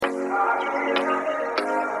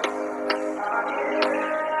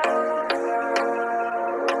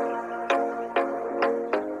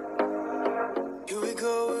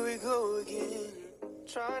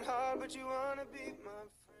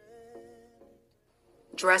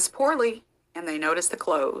Dress poorly, and they notice the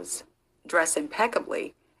clothes. Dress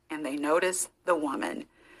impeccably, and they notice the woman.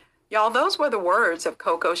 Y'all, those were the words of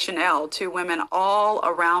Coco Chanel to women all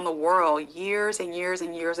around the world years and years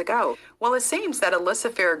and years ago. Well, it seems that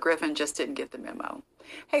Alyssa Farah Griffin just didn't get the memo.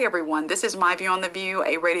 Hey everyone, this is My View on the View,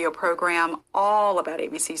 a radio program all about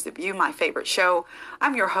ABC's The View, my favorite show.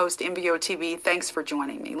 I'm your host, MVO TV. Thanks for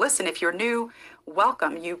joining me. Listen, if you're new,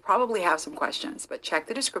 welcome. You probably have some questions, but check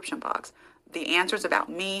the description box. The answers about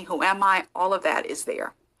me, who am I, all of that is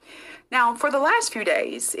there. Now, for the last few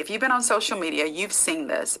days, if you've been on social media, you've seen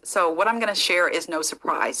this. So what I'm going to share is no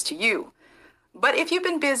surprise to you. But if you've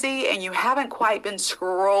been busy and you haven't quite been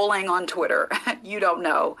scrolling on Twitter, you don't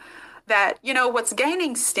know that, what's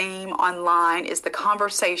gaining steam online is the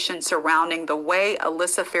conversation surrounding the way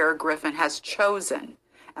Alyssa Farah Griffin has chosen.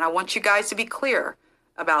 And I want you guys to be clear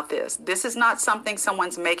about this. This is not something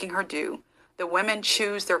someone's making her do. The women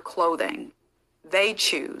choose their clothing. They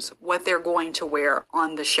choose what they're going to wear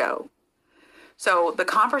on the show. So the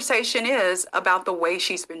conversation is about the way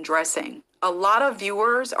she's been dressing. A lot of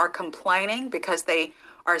viewers are complaining because they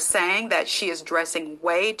are saying that she is dressing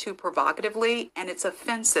way too provocatively, and it's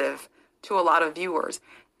offensive to a lot of viewers.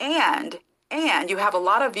 And you have a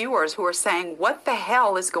lot of viewers who are saying, what the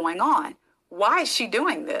hell is going on? Why is she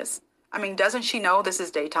doing this? I mean, doesn't she know this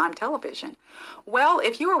is daytime television? Well,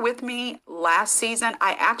 if you were with me last season,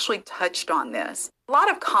 I actually touched on this. A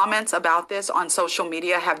lot of comments about this on social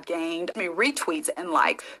media have gained retweets and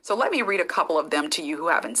likes. So let me read a couple of them to you who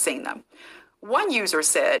haven't seen them. One user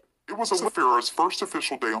said, "It was Alyssa Farah's first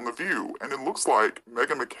official day on The View, and it looks like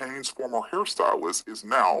Meghan McCain's former hairstylist is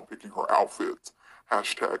now picking her outfits.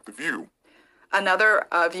 Hashtag The View." Another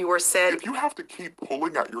viewer said, "If you have to keep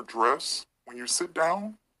pulling at your dress when you sit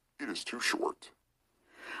down, it is too short."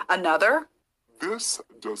 Another, "This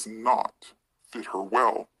does not fit her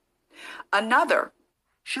well." Another,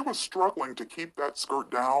 "She was struggling to keep that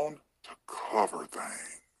skirt down to cover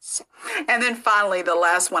things." And then finally, the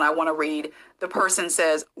last one I want to read, the person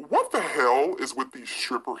says, "What the hell is with these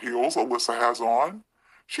stripper heels Alyssa has on?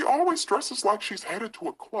 She always dresses like she's headed to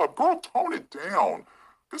a club. Girl, tone it down.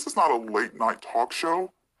 This is not a late night talk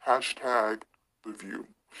show. Hashtag The View."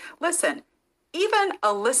 Listen, even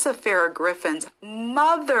Alyssa Farah Griffin's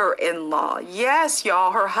mother-in-law, yes,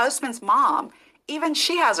 y'all, her husband's mom, even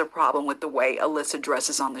she has a problem with the way Alyssa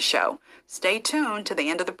dresses on the show. Stay tuned to the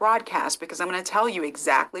end of the broadcast because I'm going to tell you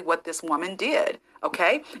exactly what this woman did,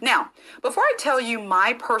 okay? Now, before I tell you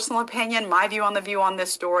my personal opinion, my view on the view on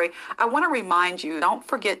this story, I want to remind you, don't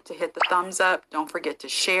forget to hit the thumbs up, don't forget to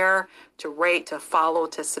share, to rate, to follow,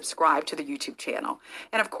 to subscribe to the YouTube channel.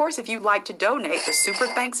 And of course, if you'd like to donate, the Super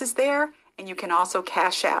Thanks is there, and you can also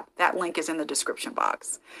Cash App. That link is in the description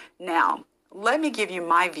box. Now, let me give you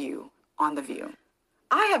my view on the view.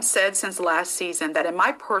 I have said since last season that in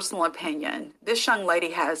my personal opinion, this young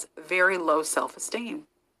lady has very low self-esteem.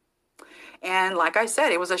 And like I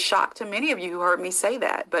said, it was a shock to many of you who heard me say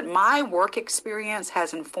that. But my work experience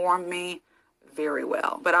has informed me very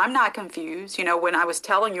well. But I'm not confused. When I was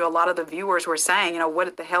telling you, a lot of the viewers were saying,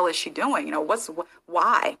 what the hell is she doing?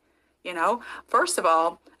 Why? First of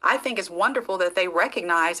all, I think it's wonderful that they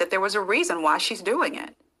recognize that there was a reason why she's doing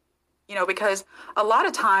it. Because a lot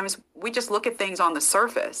of times we just look at things on the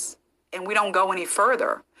surface and we don't go any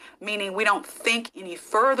further, meaning we don't think any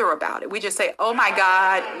further about it. We just say, oh my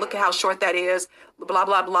God, look at how short that is, blah,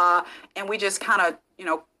 blah, blah. And we just kind of,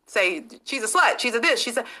 say she's a slut, she's a this,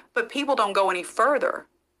 but people don't go any further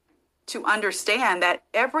to understand that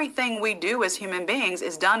everything we do as human beings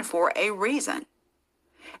is done for a reason.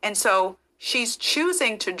 And so she's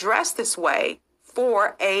choosing to dress this way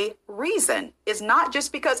for a reason. It's not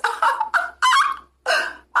just because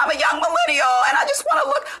I'm a young millennial and I just want to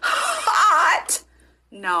look hot.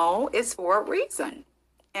 No, it's for a reason.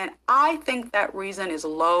 And I think that reason is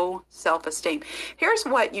low self-esteem. Here's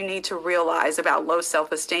what you need to realize about low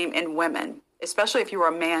self-esteem in women, especially if you're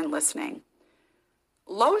a man listening.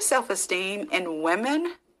 Low self-esteem in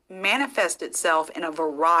women manifests itself in a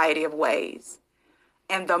variety of ways.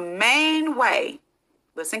 And the main way,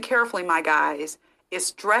 listen carefully, my guys,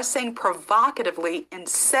 is dressing provocatively in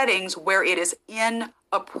settings where it is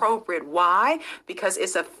inappropriate. Why? Because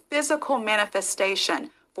it's a physical manifestation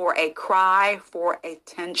for a cry for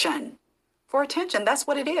attention. For attention, that's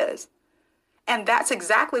what it is. And that's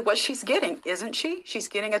exactly what she's getting, isn't she? She's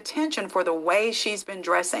getting attention for the way she's been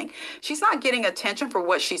dressing. She's not getting attention for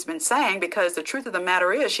what she's been saying because the truth of the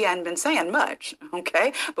matter is she hadn't been saying much,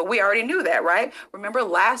 okay? But we already knew that, right? Remember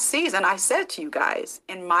last season I said to you guys,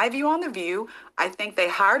 in my view on The View, I think they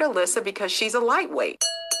hired Alyssa because she's a lightweight.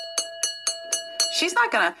 She's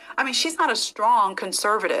not a strong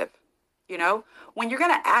conservative. You know, when you're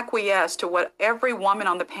going to acquiesce to what every woman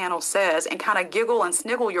on the panel says and kind of giggle and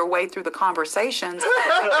sniggle your way through the conversations,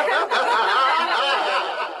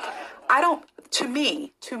 I don't, to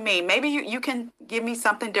me, maybe you can give me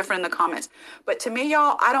something different in the comments, but to me,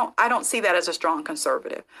 y'all, I don't see that as a strong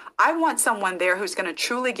conservative. I want someone there who's going to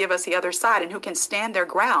truly give us the other side and who can stand their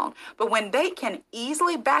ground. But when they can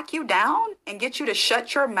easily back you down and get you to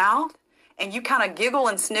shut your mouth, and you kind of giggle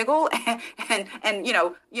and sniggle and kind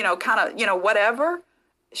of whatever,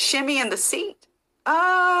 shimmy in the seat,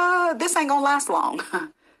 this ain't gonna last long.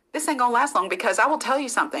 This ain't gonna last long, because I will tell you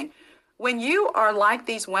something. When you are like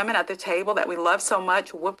these women at the table that we love so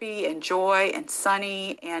much, Whoopi and Joy and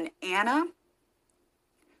Sunny and Anna,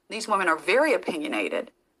 these women are very opinionated,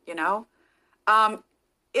 you know.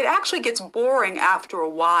 It actually gets boring after a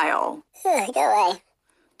while. Go away.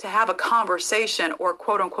 To have a conversation or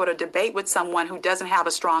quote unquote a debate with someone who doesn't have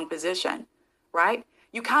a strong position, right?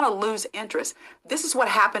 You kind of lose interest. This is what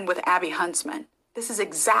happened with Abby Huntsman. This is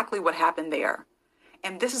exactly what happened there.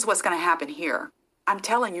 And this is what's going to happen here. I'm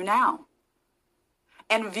telling you now.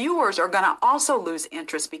 And viewers are going to also lose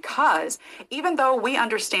interest, because even though we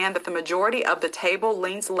understand that the majority of the table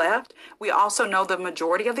leans left, we also know the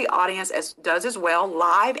majority of the audience does as well,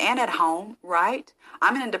 live and at home, right?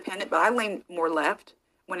 I'm an independent, but I lean more left,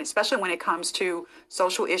 especially when it comes to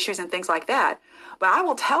social issues and things like that. But I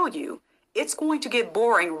will tell you, it's going to get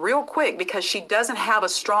boring real quick, because she doesn't have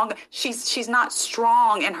she's not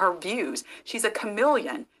strong in her views. She's a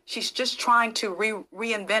chameleon. She's just trying to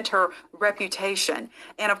reinvent her reputation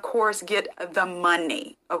and, of course, get the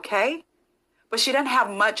money, okay? But she doesn't have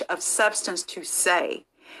much of substance to say.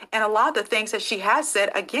 And a lot of the things that she has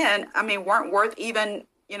said, again, weren't worth even,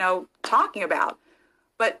 talking about.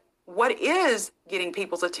 But what is getting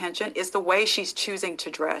people's attention is the way she's choosing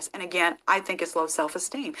to dress. And again, I think it's low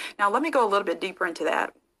self-esteem. Now, let me go a little bit deeper into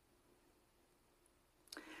that.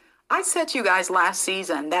 I said to you guys last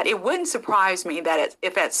season that it wouldn't surprise me that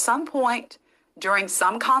if at some point during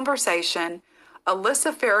some conversation,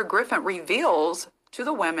 Alyssa Farah Griffin reveals to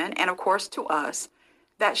the women, and of course to us,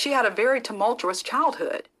 that she had a very tumultuous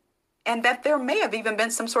childhood, and that there may have even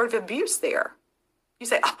been some sort of abuse there. You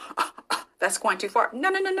say, that's going too far.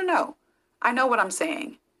 No. I know what I'm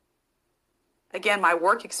saying. Again, my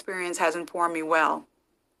work experience has informed me well.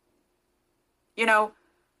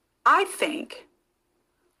 I think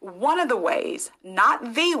one of the ways,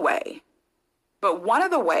 not the way, but one of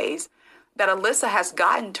the ways that Alyssa has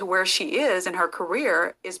gotten to where she is in her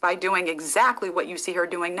career is by doing exactly what you see her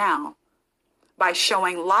doing now, by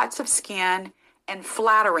showing lots of skin and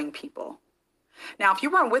flattering people. Now, if you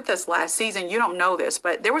weren't with us last season, you don't know this,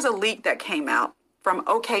 but there was a leak that came out from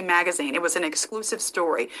OK Magazine. It was an exclusive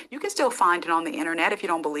story. You can still find it on the internet if you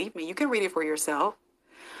don't believe me. You can read it for yourself.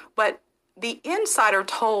 But the insider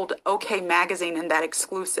told OK Magazine in that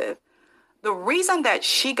exclusive, the reason that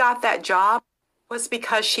she got that job was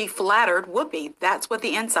because she flattered Whoopi. That's what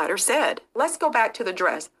the insider said. Let's go back to the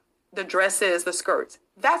dress. The dresses, the skirts.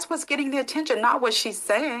 That's what's getting the attention, not what she's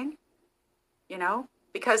saying,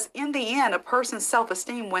 because in the end, a person's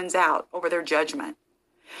self-esteem wins out over their judgment.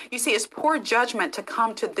 You see, it's poor judgment to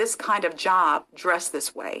come to this kind of job dressed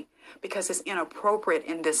this way, because it's inappropriate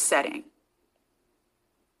in this setting.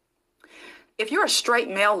 If you're a straight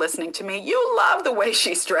male listening to me, you love the way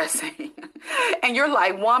she's dressing. And you're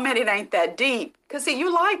like, woman, it ain't that deep. Because, see,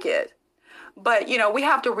 you like it. But, we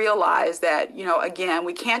have to realize that, again,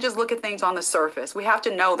 we can't just look at things on the surface. We have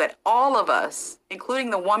to know that all of us, including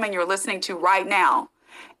the woman you're listening to right now,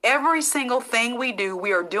 every single thing we do,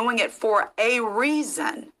 we are doing it for a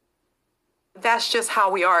reason. That's just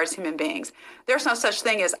how we are as human beings. There's no such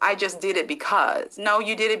thing as I just did it because. No,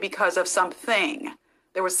 you did it because of something.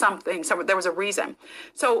 There was something, there was a reason.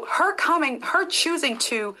 So her choosing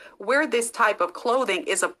to wear this type of clothing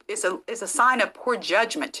is a sign of poor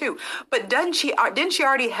judgment too. But didn't she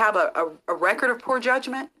already have a record of poor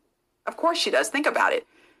judgment? Of course she does. Think about it.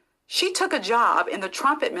 She took a job in the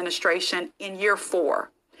Trump administration in year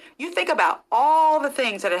 4. You think about all the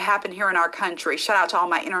things that had happened here in our country. Shout out to all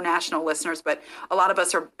my international listeners, but a lot of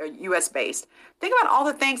us are U.S. based. Think about all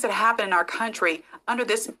the things that happened in our country under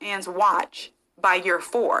this man's watch by year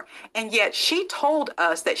 4. And yet she told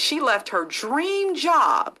us that she left her dream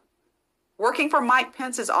job working for Mike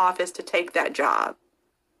Pence's office to take that job.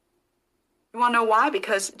 You want to know why?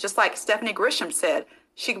 Because just like Stephanie Grisham said,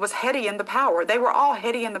 she was heady in the power. They were all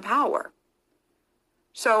heady in the power.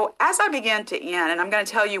 So as I begin to end, and I'm going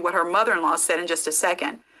to tell you what her mother-in-law said in just a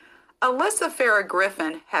second, Alyssa Farah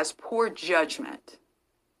Griffin has poor judgment.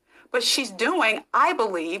 But she's doing, I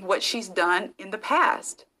believe, what she's done in the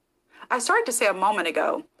past. I started to say a moment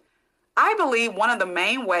ago, I believe one of the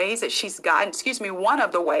main ways that one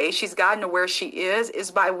of the ways she's gotten to where she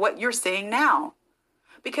is by what you're seeing now.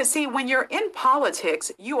 Because see, when you're in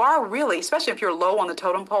politics, you are really, especially if you're low on the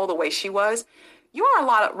totem pole the way she was, you are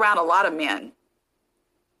around a lot of men.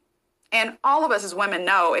 And all of us as women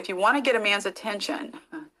know, if you want to get a man's attention,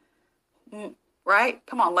 right?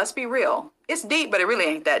 Come on, let's be real. It's deep, but it really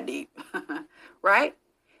ain't that deep, right?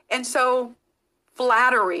 And so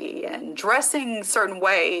flattery and dressing certain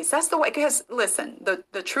ways, that's the way, because listen,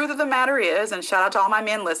 the truth of the matter is, and shout out to all my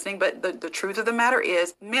men listening, but the truth of the matter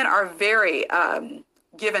is, men are very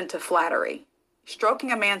given to flattery.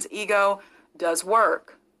 Stroking a man's ego does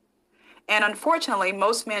work. And unfortunately,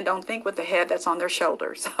 most men don't think with the head that's on their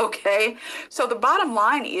shoulders, okay? So the bottom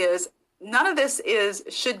line is, none of this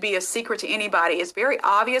should be a secret to anybody. It's very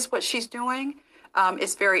obvious what she's doing.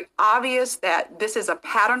 It's very obvious that this is a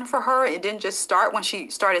pattern for her. It didn't just start when she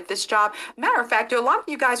started this job. Matter of fact, do a lot of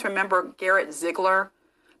you guys remember Garrett Ziegler?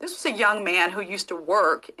 This was a young man who used to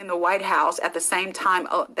work in the White House at the same time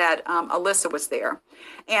that Alyssa was there.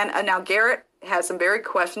 And now Garrett has some very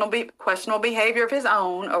questionable behavior of his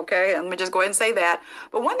own, okay? And let me just go ahead and say that.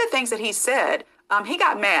 But one of the things that he said, he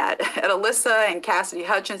got mad at Alyssa and Cassidy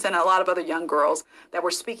Hutchinson and a lot of other young girls that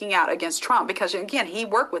were speaking out against Trump because, again, he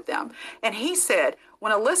worked with them. And he said,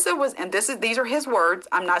 when Alyssa was, and these are his words,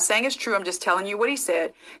 I'm not saying it's true, I'm just telling you what he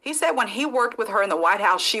said. He said when he worked with her in the White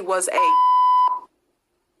House, she was a...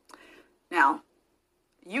 Now,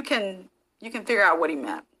 you can figure out what he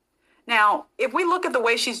meant. Now, if we look at the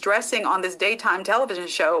way she's dressing on this daytime television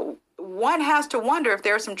show, one has to wonder if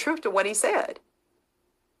there's some truth to what he said.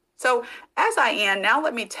 So as I end, now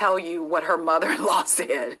let me tell you what her mother-in-law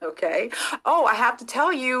said, okay? Oh, I have to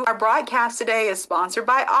tell you, our broadcast today is sponsored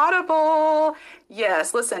by Audible.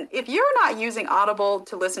 Yes, listen, if you're not using Audible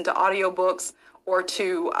to listen to audiobooks or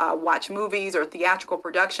to watch movies or theatrical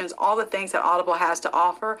productions, all the things that Audible has to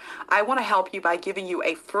offer, I want to help you by giving you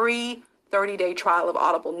a free 30-day trial of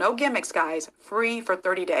Audible. No gimmicks, guys. Free for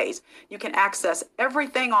 30 days. You can access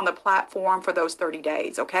everything on the platform for those 30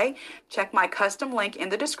 days, okay? Check my custom link in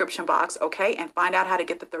the description box, okay? And find out how to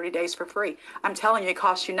get the 30 days for free. I'm telling you, it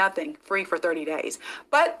costs you nothing. Free for 30 days.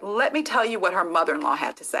 But let me tell you what her mother-in-law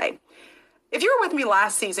had to say. If you were with me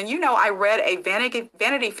last season, you know I read a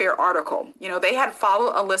Vanity Fair article. You know, they had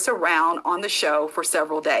followed Alyssa around on the show for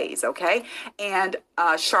several days, okay? And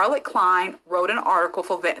Charlotte Klein wrote an article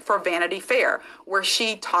for Vanity Fair where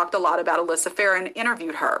she talked a lot about Alyssa Fair and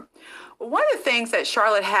interviewed her. One of the things that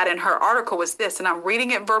Charlotte had in her article was this, and I'm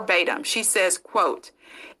reading it verbatim. She says, quote,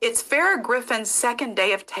 "It's Farah Griffin's second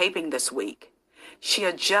day of taping this week. She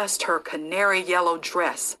adjusts her canary yellow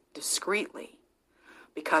dress discreetly,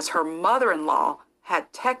 because her mother-in-law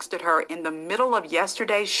had texted her in the middle of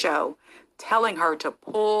yesterday's show telling her to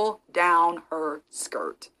pull down her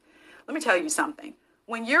skirt." Let me tell you something.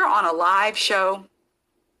 When you're on a live show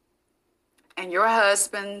and your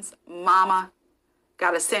husband's mama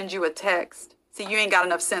got to send you a text, see, you ain't got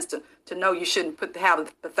enough sense to know you shouldn't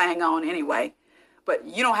have the thing on anyway, but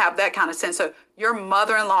you don't have that kind of sense. So your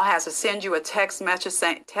mother-in-law has to send you a text message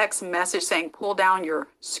saying pull down your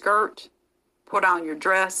skirt, put on your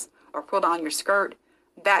dress, or put on your skirt.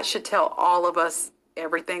 That should tell all of us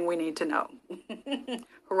everything we need to know.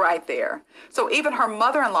 Right there. So even her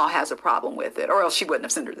mother-in-law has a problem with it, or else she wouldn't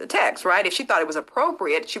have sent her the text, right? If she thought it was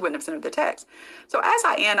appropriate, she wouldn't have sent her the text. So as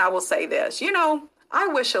I end, I will say this. You know, I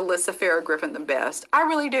wish Alyssa Farah Griffin the best. I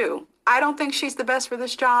really do. I don't think she's the best for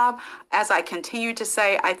this job. As I continue to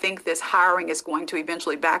say, I think this hiring is going to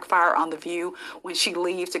eventually backfire on The View when she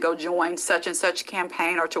leaves to go join such and such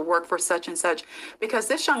campaign or to work for such and such, because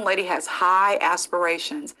this young lady has high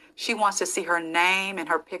aspirations. She wants to see her name and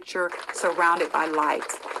her picture surrounded by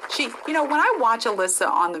lights. When I watch Alyssa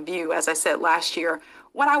on The View, as I said last year,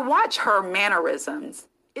 when I watch her mannerisms,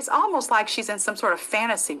 it's almost like she's in some sort of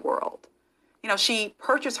fantasy world. You know, she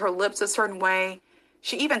purches her lips a certain way.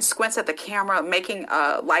 She even squints at the camera, making,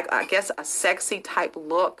 a sexy type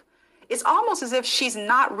look. It's almost as if she's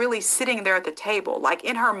not really sitting there at the table. Like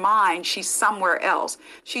in her mind, she's somewhere else.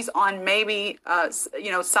 She's on maybe,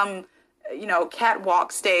 some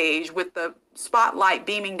catwalk stage with the spotlight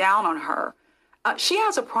beaming down on her. She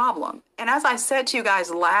has a problem. And as I said to you guys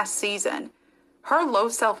last season, her low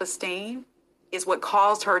self-esteem is what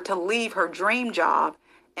caused her to leave her dream job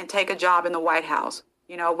and take a job in the White House,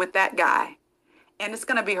 with that guy. And it's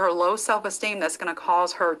going to be her low self-esteem that's going to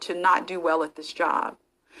cause her to not do well at this job.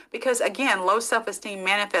 Because again, low self-esteem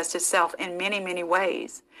manifests itself in many, many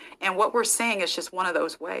ways. And what we're seeing is just one of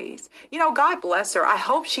those ways. God bless her. I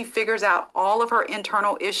hope she figures out all of her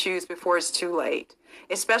internal issues before it's too late,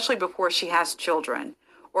 especially before she has children.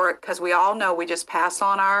 Or because we all know we just pass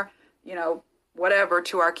on our whatever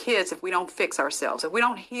to our kids if we don't fix ourselves. If we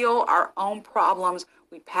don't heal our own problems,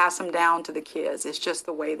 we pass them down to the kids. It's just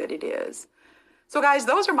the way that it is. So guys,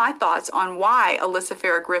 those are my thoughts on why Alyssa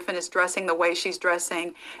Farah Griffin is dressing the way she's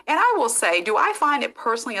dressing. And I will say, do I find it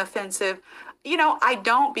personally offensive? I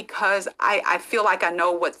don't, because I feel like I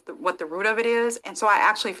know what the root of it is. And so I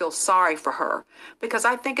actually feel sorry for her, because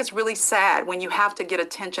I think it's really sad when you have to get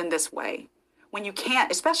attention this way. When you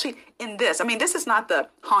can't, especially in this. I mean, this is not the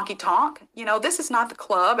honky tonk. This is not the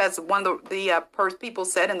club, as one of the people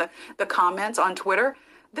said in the comments on Twitter.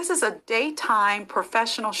 This is a daytime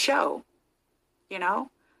professional show.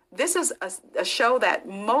 This is a show that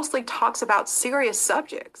mostly talks about serious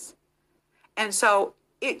subjects. And so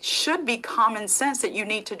it should be common sense that you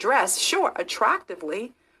need to dress, sure,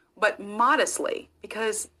 attractively, but modestly,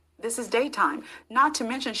 because this is daytime. Not to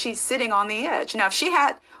mention she's sitting on the edge. Now, if she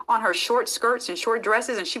had on her short skirts and short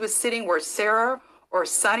dresses and she was sitting where Sarah or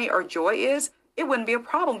Sunny or Joy is, it wouldn't be a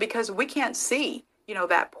problem, because we can't see,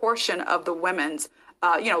 that portion of the women's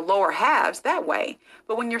lower halves that way.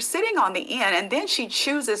 But when you're sitting on the end and then she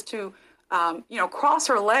chooses to, cross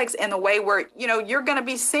her legs in the way where, you're going to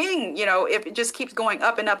be seeing, if it just keeps going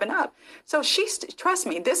up and up and up. So trust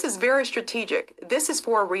me, this is very strategic. This is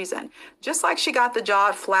for a reason. Just like she got the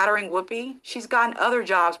job flattering Whoopi, she's gotten other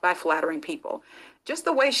jobs by flattering people. Just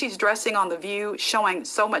the way she's dressing on The View, showing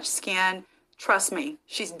so much skin, trust me,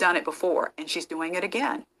 she's done it before and she's doing it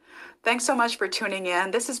again. Thanks so much for tuning in.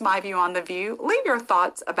 This is my view on The View. Leave your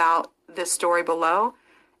thoughts about this story below,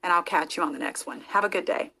 and I'll catch you on the next one. Have a good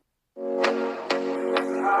day.